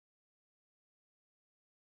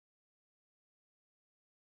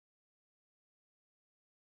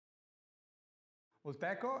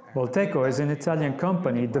Volteco is an Italian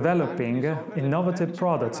company developing innovative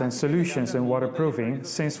products and solutions in waterproofing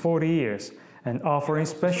since 40 years and offering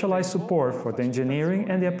specialized support for the engineering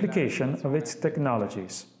and the application of its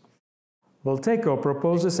technologies. Volteco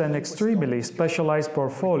proposes an extremely specialized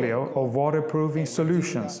portfolio of waterproofing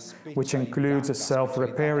solutions, which includes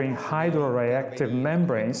self-repairing hydro-reactive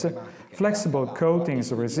membranes, flexible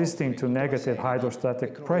coatings resisting to negative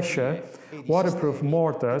hydrostatic pressure, waterproof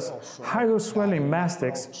mortars, hydro-swelling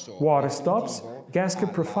mastics, waterstops,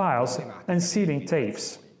 gasket profiles, and sealing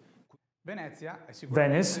tapes.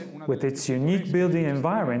 Venice, with its unique building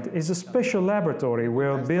environment, is a special laboratory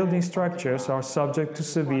where building structures are subject to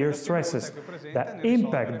severe stresses that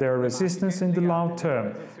impact their resistance in the long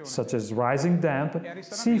term, such as rising damp,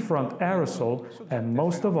 seafront aerosol, and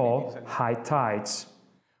most of all, high tides.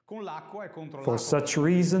 For such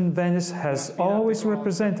reason, Venice has always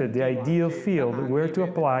represented the ideal field where to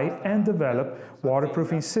apply and develop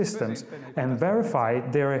waterproofing systems and verify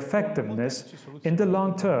their effectiveness in the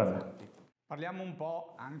long term.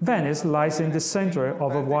 Venice lies in the center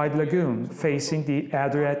of a wide lagoon facing the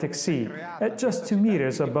Adriatic Sea, at just 2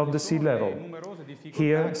 meters above the sea level.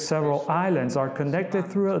 Here, several islands are connected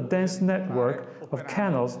through a dense network of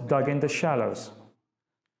canals dug in the shallows.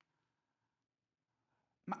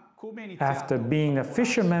 After being a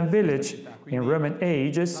fisherman village in Roman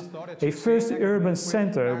ages, a first urban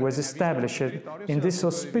center was established in this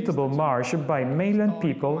hospitable marsh by mainland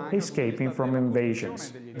people escaping from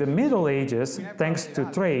invasions. In the Middle Ages, thanks to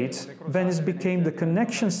trades, Venice became the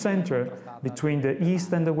connection center between the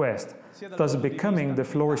East and the West, thus becoming the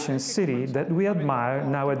flourishing city that we admire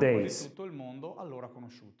nowadays.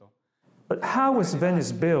 But how was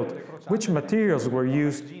Venice built? Which materials were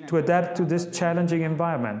used to adapt to this challenging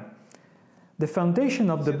environment? The foundation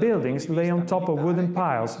of the buildings lay on top of wooden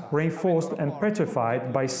piles, reinforced and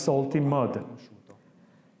petrified by salty mud.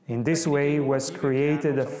 In this way was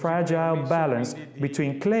created a fragile balance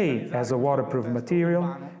between clay as a waterproof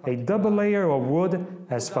material, a double layer of wood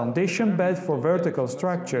as foundation bed for vertical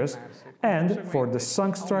structures, and, for the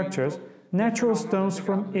sunk structures, natural stones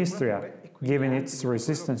from Istria, giving its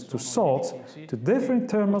resistance to salts, to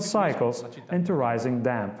different thermal cycles, and to rising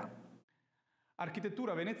damp.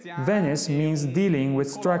 Venice means dealing with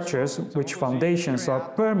structures which foundations are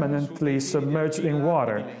permanently submerged in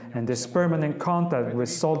water, and this permanent contact with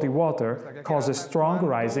salty water causes strong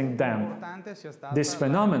rising damp. This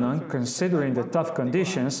phenomenon, considering the tough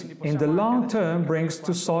conditions, in the long term brings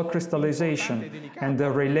to salt crystallization and the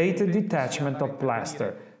related detachment of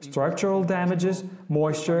plaster, structural damages,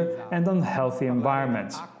 moisture, and unhealthy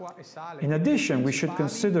environments. In addition, we should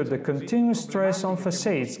consider the continuous stress on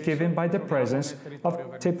facades given by the presence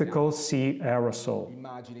of typical sea aerosol.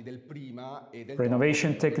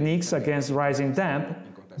 Renovation techniques against rising damp,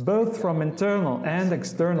 both from internal and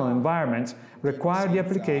external environments, require the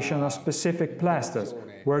application of specific plasters,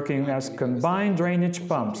 working as combined drainage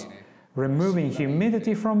pumps, removing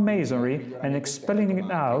humidity from masonry and expelling it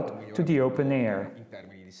out to the open air.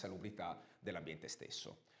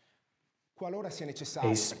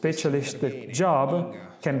 A specialistic job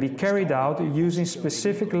can be carried out using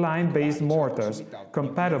specific lime-based mortars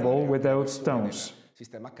compatible with old stones.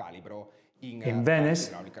 In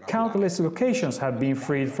Venice, countless locations have been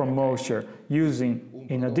freed from moisture using,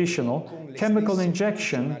 in addition, chemical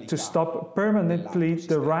injection to stop permanently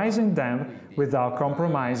the rising damp without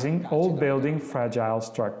compromising old building fragile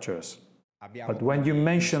structures. But when you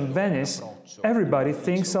mention Venice, everybody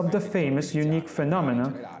thinks of the famous unique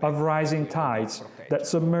phenomenon of rising tides that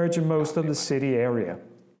submerge most of the city area.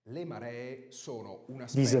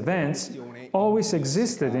 These events always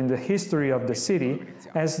existed in the history of the city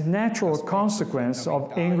as natural consequence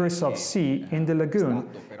of ingress of sea in the lagoon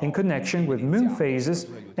in connection with moon phases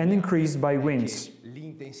and increased by winds.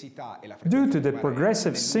 Due to the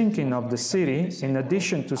progressive sinking of the city, in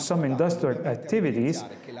addition to some industrial activities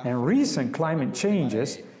and recent climate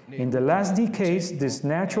changes, in the last decades this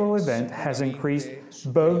natural event has increased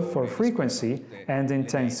both for frequency and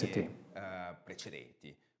intensity.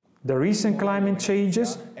 The recent climate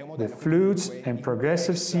changes, with floods and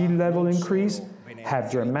progressive sea level increase,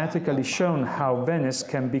 have dramatically shown how Venice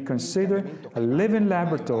can be considered a living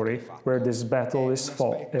laboratory where this battle is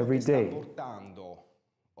fought every day.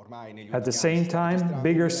 At the same time,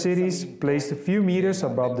 bigger cities placed a few meters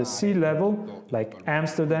above the sea level, like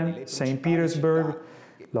Amsterdam, St. Petersburg,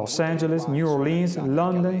 Los Angeles, New Orleans,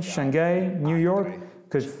 London, Shanghai, New York,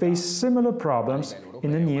 could face similar problems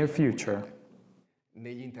in the near future.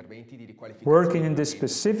 Working in this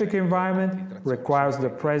specific environment requires the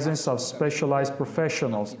presence of specialized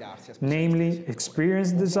professionals, namely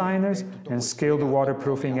experienced designers and skilled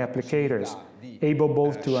waterproofing applicators, able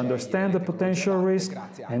both to understand the potential risk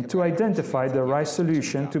and to identify the right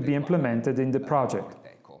solution to be implemented in the project.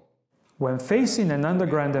 When facing an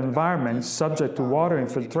underground environment subject to water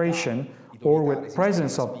infiltration or with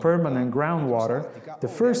presence of permanent groundwater, the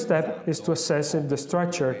first step is to assess if the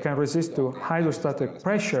structure can resist to hydrostatic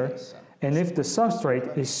pressure and if the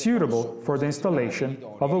substrate is suitable for the installation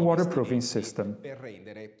of a waterproofing system.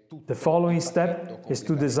 The following step is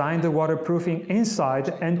to design the waterproofing inside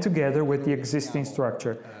and together with the existing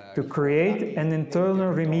structure to create an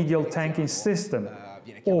internal remedial tanking system,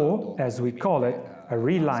 or, as we call it, a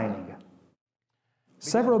relining.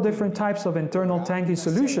 Several different types of internal tanking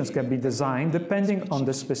solutions can be designed depending on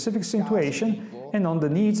the specific situation and on the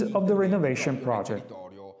needs of the renovation project.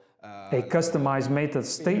 A customized method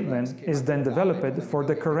statement is then developed for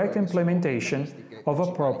the correct implementation of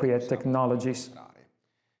appropriate technologies.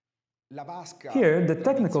 Here, the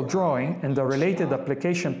technical drawing and the related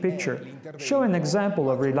application picture show an example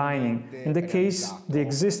of relining in the case the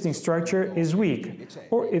existing structure is weak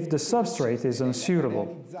or if the substrate is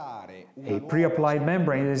unsuitable. A pre-applied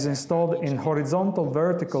membrane is installed in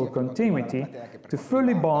horizontal-vertical continuity to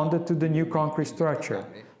fully bond to the new concrete structure,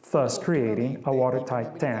 thus creating a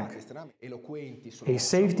watertight tank. A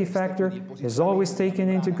safety factor is always taken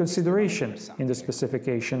into consideration in the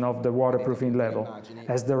specification of the waterproofing level,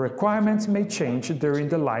 as the requirements may change during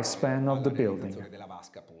the lifespan of the building.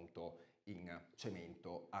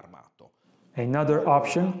 Another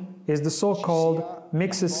option is the so-called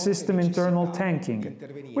mixed system internal tanking,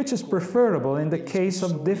 which is preferable in the case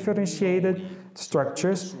of differentiated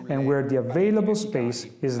structures and where the available space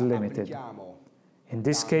is limited. In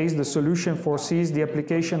this case, the solution foresees the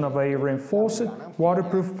application of a reinforced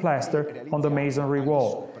waterproof plaster on the masonry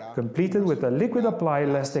wall, completed with a liquid-applied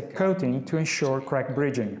elastic coating to ensure crack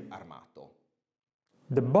bridging.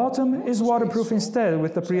 The bottom is waterproof instead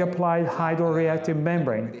with a pre-applied hydro-reactive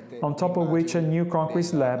membrane, on top of which a new concrete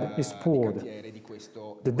slab is poured.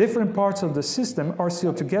 The different parts of the system are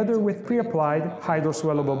sealed together with pre-applied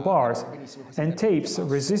hydrosoluble bars and tapes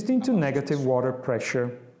resisting to negative water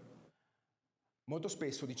pressure.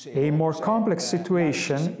 A more complex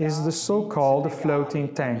situation is the so-called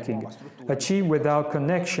floating tanking, achieved without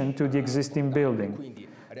connection to the existing building.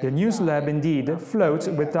 The new slab indeed floats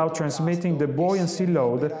without transmitting the buoyancy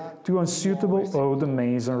load to unsuitable old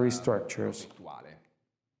masonry structures.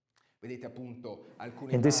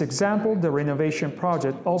 In this example, the renovation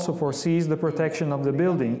project also foresees the protection of the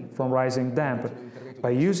building from rising damp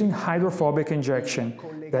by using hydrophobic injection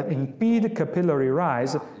that impede capillary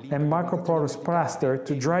rise and microporous plaster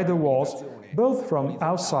to dry the walls both from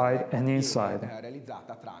outside and inside.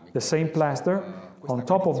 The same plaster, on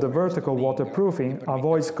top of the vertical waterproofing,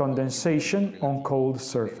 avoids condensation on cold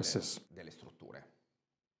surfaces.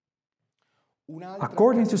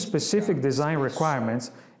 According to specific design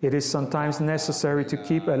requirements, it is sometimes necessary to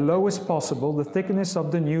keep as low as possible the thickness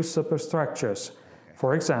of the new superstructures,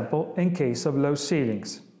 for example, in case of low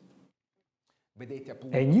ceilings.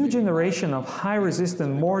 A new generation of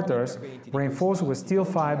high-resistant mortars, reinforced with steel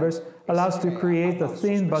fibers, allows to create the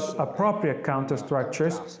thin but appropriate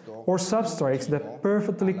counterstructures or substrates that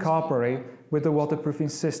perfectly cooperate with the waterproofing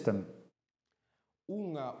system.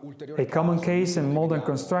 A common case in modern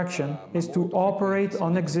construction is to operate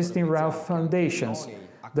on existing roof foundations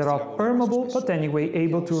that are permeable but anyway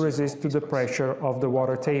able to resist to the pressure of the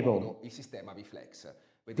water table.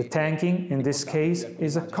 The tanking, in this case,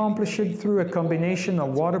 is accomplished through a combination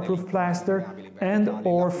of waterproof plaster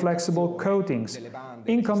and/or flexible coatings,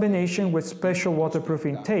 in combination with special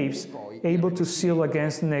waterproofing tapes able to seal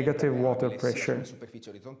against negative water pressure.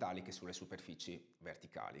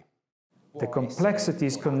 The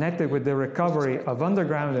complexities connected with the recovery of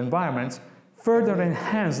underground environments further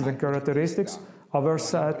enhance the characteristics of a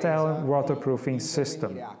versatile waterproofing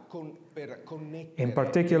system. In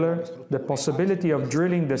particular, the possibility of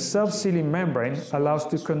drilling the self-sealing membrane allows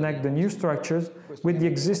to connect the new structures with the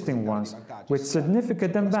existing ones, with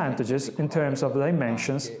significant advantages in terms of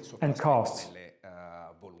dimensions and costs.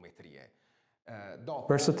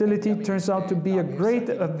 Versatility turns out to be a great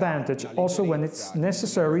advantage also when it's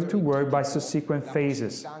necessary to work by subsequent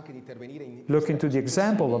phases. Look into the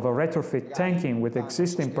example of a retrofit tanking with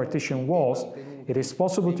existing partition walls. It is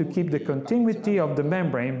possible to keep the continuity of the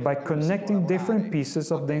membrane by connecting different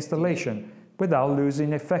pieces of the installation without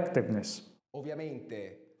losing effectiveness.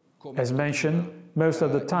 As mentioned, most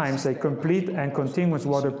of the times a complete and continuous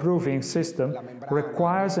waterproofing system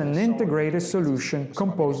requires an integrated solution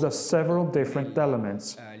composed of several different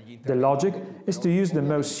elements. The logic is to use the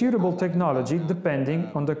most suitable technology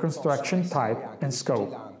depending on the construction type and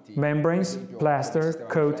scope. Membranes, plaster,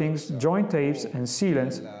 coatings, joint tapes and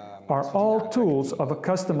sealants are all tools of a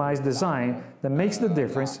customized design that makes the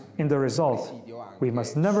difference in the result. We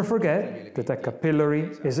must never forget that a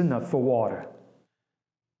capillary isn't enough for water.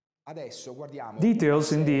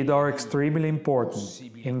 Details indeed are extremely important.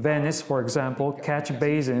 In Venice, for example, catch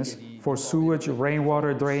basins for sewage,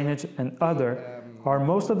 rainwater drainage and other are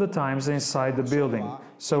most of the times inside the building,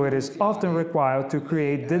 so it is often required to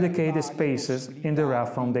create dedicated spaces in the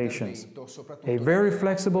raft foundations. A very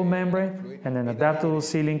flexible membrane and an adaptable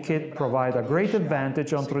sealing kit provide a great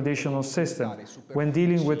advantage on traditional systems when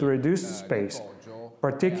dealing with reduced space,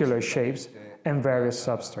 particular shapes and various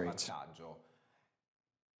substrates.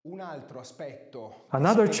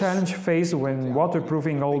 Another challenge faced when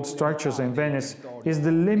waterproofing old structures in Venice is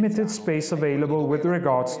the limited space available with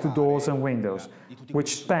regards to doors and windows,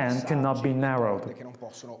 which span cannot be narrowed.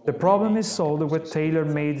 The problem is solved with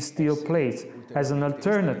tailor-made steel plates as an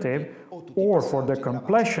alternative or for the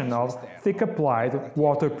completion of thick-applied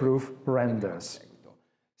waterproof renders.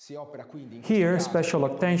 Here, special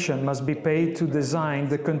attention must be paid to design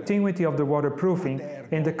the continuity of the waterproofing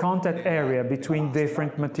in the contact area between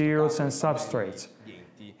different materials and substrates.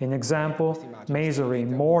 In example, masonry,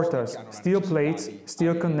 mortars, steel plates,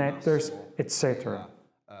 steel connectors, etc.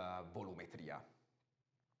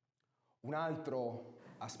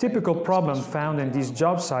 Typical problem found in these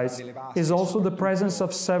job sites is also the presence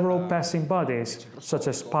of several passing bodies, such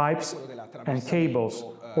as pipes and cables,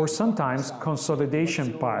 or sometimes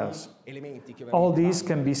consolidation piles. All these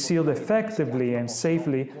can be sealed effectively and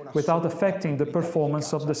safely without affecting the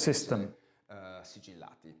performance of the system.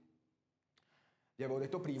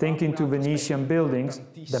 Thinking to Venetian buildings,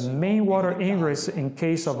 the main water ingress in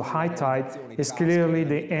case of high tide is clearly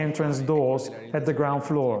the entrance doors at the ground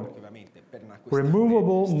floor.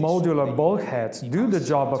 Removable modular bulkheads do the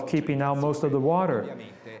job of keeping out most of the water,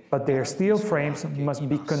 but their steel frames must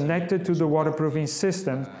be connected to the waterproofing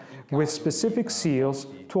system with specific seals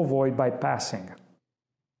to avoid bypassing.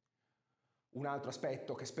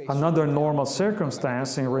 Another normal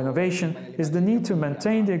circumstance in renovation is the need to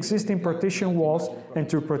maintain the existing partition walls and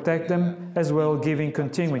to protect them, as well giving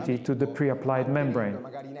continuity to the pre-applied membrane.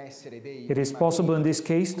 It is possible in this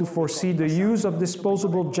case to foresee the use of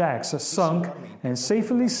disposable jacks sunk and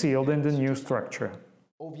safely sealed in the new structure.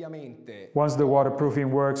 Once the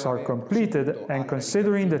waterproofing works are completed, and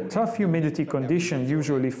considering the tough humidity condition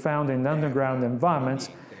usually found in underground environments,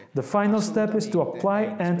 the final step is to apply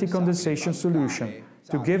anti-condensation solution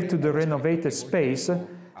to give to the renovated space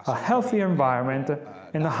a healthy environment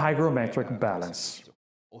and a hygrometric balance.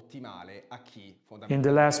 In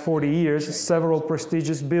the last 40 years, several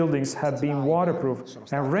prestigious buildings have been waterproofed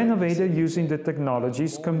and renovated using the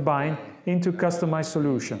technologies combined into customized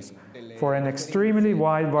solutions for an extremely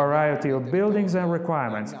wide variety of buildings and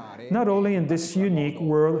requirements, not only in this unique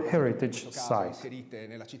World Heritage Site.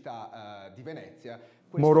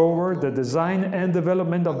 Moreover, the design and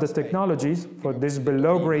development of the technologies for this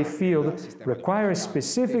below-grade field require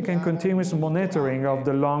specific and continuous monitoring of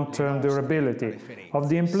the long-term durability of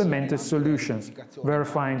the implemented solutions,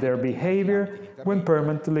 verifying their behavior when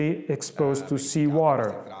permanently exposed to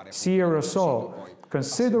seawater, sea aerosol,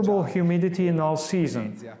 considerable humidity in all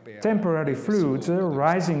seasons, temporary fluids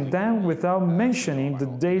rising down without mentioning the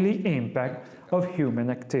daily impact of human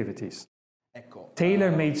activities.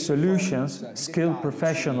 Tailor-made solutions, skilled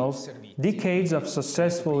professionals, decades of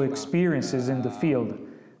successful experiences in the field.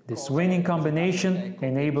 This winning combination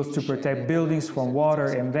enables to protect buildings from water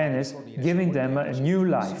in Venice, giving them a new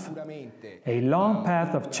life. A long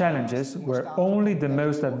path of challenges where only the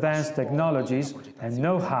most advanced technologies and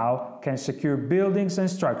know-how can secure buildings and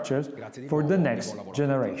structures for the next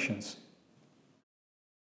generations.